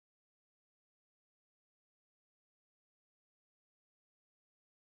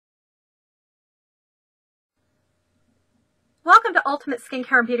Welcome to Ultimate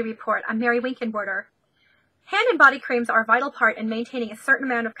Skincare and Beauty Report. I'm Mary Winkenborder. Hand and body creams are a vital part in maintaining a certain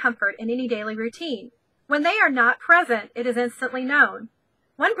amount of comfort in any daily routine. When they are not present, it is instantly known.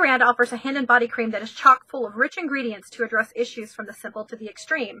 One brand offers a hand and body cream that is chock full of rich ingredients to address issues from the simple to the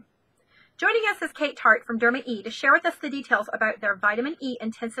extreme. Joining us is Kate Tart from Derma to share with us the details about their Vitamin E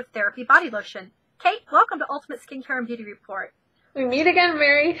Intensive Therapy Body Lotion. Kate, welcome to Ultimate Skincare and Beauty Report. We meet again,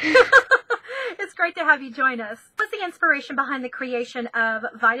 Mary. It's great to have you join us. What's the inspiration behind the creation of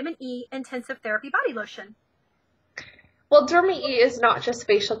Vitamin E Intensive Therapy Body Lotion? Well, Derma is not just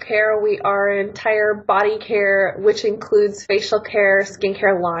facial care. We are an entire body care, which includes facial care,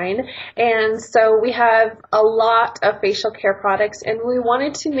 skincare line. And so we have a lot of facial care products, and we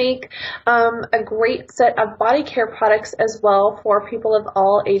wanted to make a great set of body care products as well for people of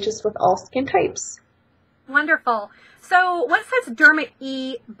all ages with all skin types. Wonderful. So what sets Derma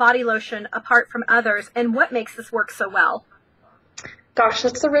E body lotion apart from others, and what makes this work so well? Gosh,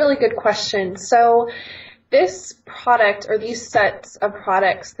 that's a really good question. So this product, or these sets of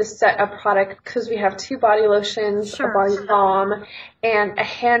products, this set of products, because we have two body lotions, a body balm, and a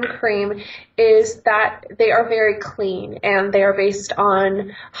hand cream, is that they are very clean, and they are based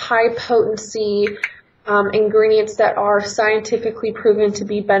on high potency ingredients that are scientifically proven to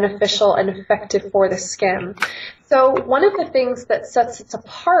be beneficial and effective for the skin. So one of the things that sets it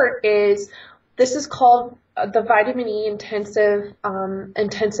apart is this is called the Vitamin E Intensive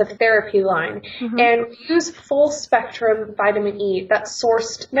Therapy line, and we use full spectrum vitamin E that's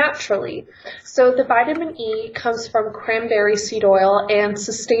sourced naturally. So the vitamin E comes from cranberry seed oil and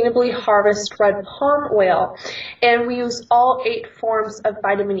sustainably harvested red palm oil, and we use all 8 forms of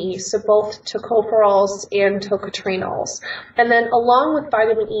vitamin E, so both tocopherols and tocotrienols. And then along with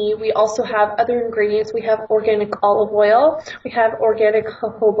vitamin E, we also have other ingredients. We have organic olive oil, we have organic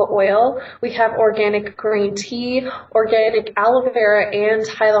jojoba oil, we have organic green tea, organic aloe vera, and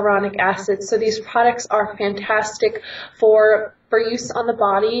hyaluronic acid. So these products are fantastic for use on the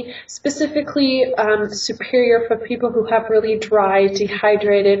body, specifically superior for people who have really dry,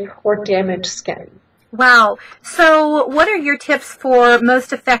 dehydrated, or damaged skin. Wow. So what are your tips for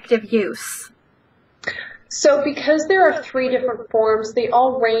most effective use? So because there are 3 different forms, they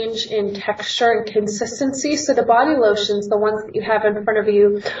all range in texture and consistency. So the body lotions, the ones that you have in front of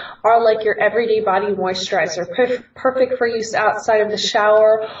you, are like your everyday body moisturizer, perfect for use outside of the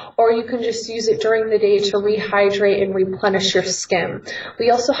shower, or you can just use it during the day to rehydrate and replenish your skin. We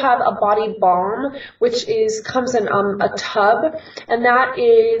also have a body balm, which comes in a tub, and that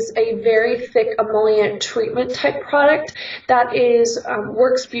is a very thick emollient treatment type product that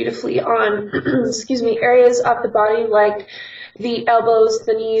works beautifully on areas of the body like the elbows,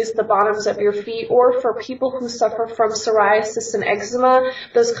 the knees, the bottoms of your feet, or for people who suffer from psoriasis and eczema,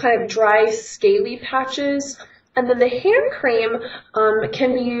 those kind of dry, scaly patches. And then the hand cream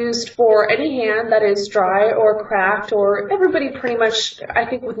can be used for any hand that is dry or cracked, or everybody pretty much, I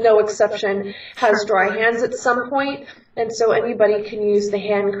think with no exception, has dry hands at some point. And so anybody can use the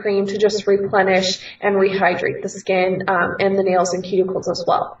hand cream to just replenish and rehydrate the skin and the nails and cuticles as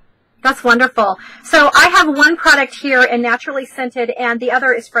well. That's wonderful. So I have one product here in naturally scented, and the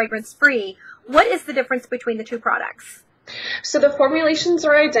other is fragrance-free. What is the difference between the 2 products? So the formulations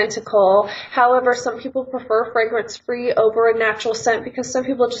are identical. However, some people prefer fragrance-free over a natural scent because some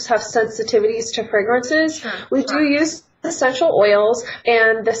people just have sensitivities to fragrances. We do use essential oils,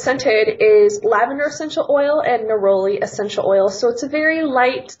 and the scented is lavender essential oil and neroli essential oil. So it's a very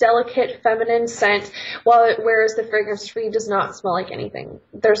light, delicate, feminine scent, whereas the fragrance-free does not smell like anything.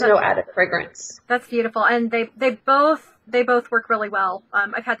 There's no added fragrance. That's beautiful, and they both work really well.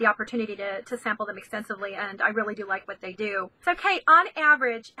 I've had the opportunity to sample them extensively, and I really do like what they do. So Kate, on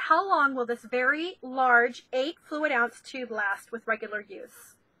average, how long will this very large 8 fluid ounce tube last with regular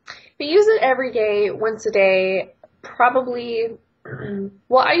use? If you use it every day, once a day, probably,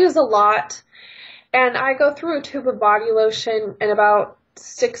 well, I use a lot, and I go through a tube of body lotion in about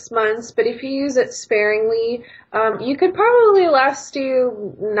 6 months, but if you use it sparingly, you could probably last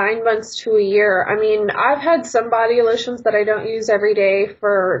you 9 months to a year. I mean, I've had some body lotions that I don't use every day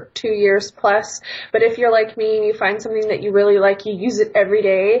for 2 years plus, but if you're like me and you find something that you really like, you use it every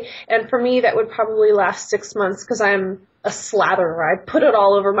day, and for me that would probably last 6 months because I'm a slatherer. I put it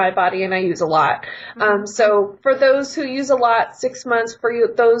all over my body and I use a lot. So for those who use a lot, 6 months. For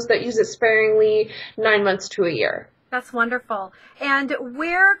those that use it sparingly, 9 months to a year. That's wonderful. And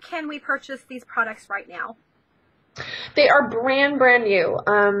where can we purchase these products right now? They are brand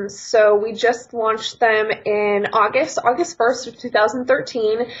new. So we just launched them in August 1st of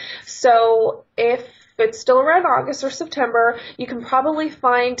 2013. So if it's still around August or September, you can probably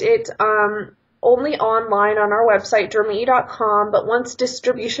find it only online on our website, derma.com, but once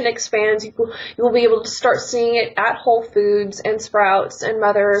distribution expands, you will be able to start seeing it at Whole Foods and Sprouts and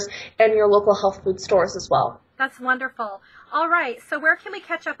Mother's and your local health food stores as well. That's wonderful. All right, so where can we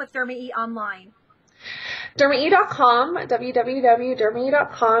catch up with Derma E online? Derma.com,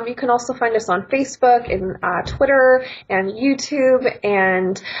 www.derma.com. You can also find us on Facebook and Twitter and YouTube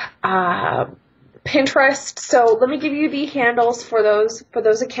and Pinterest. So let me give you the handles for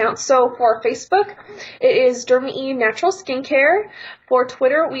those accounts. So for Facebook, it is Derma E Natural Skincare. For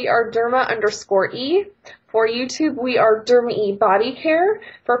Twitter, we are Derma_E. For YouTube, we are Derma E Body Care.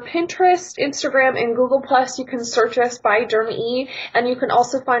 For Pinterest, Instagram, and Google+, you can search us by Derma E, and you can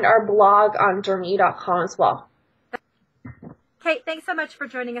also find our blog on derma.com as well. Kate, thanks so much for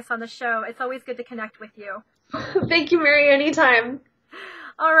joining us on the show. It's always good to connect with you. Thank you, Mary, anytime.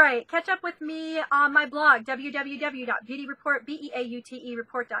 All right, catch up with me on my blog,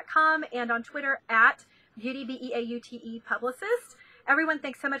 www.beautyreport.com, and on Twitter at beautybeaute publicist. Everyone,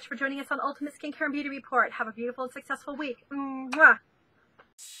 thanks so much for joining us on Ultimate Skincare and Beauty Report. Have a beautiful and successful week. Mwah.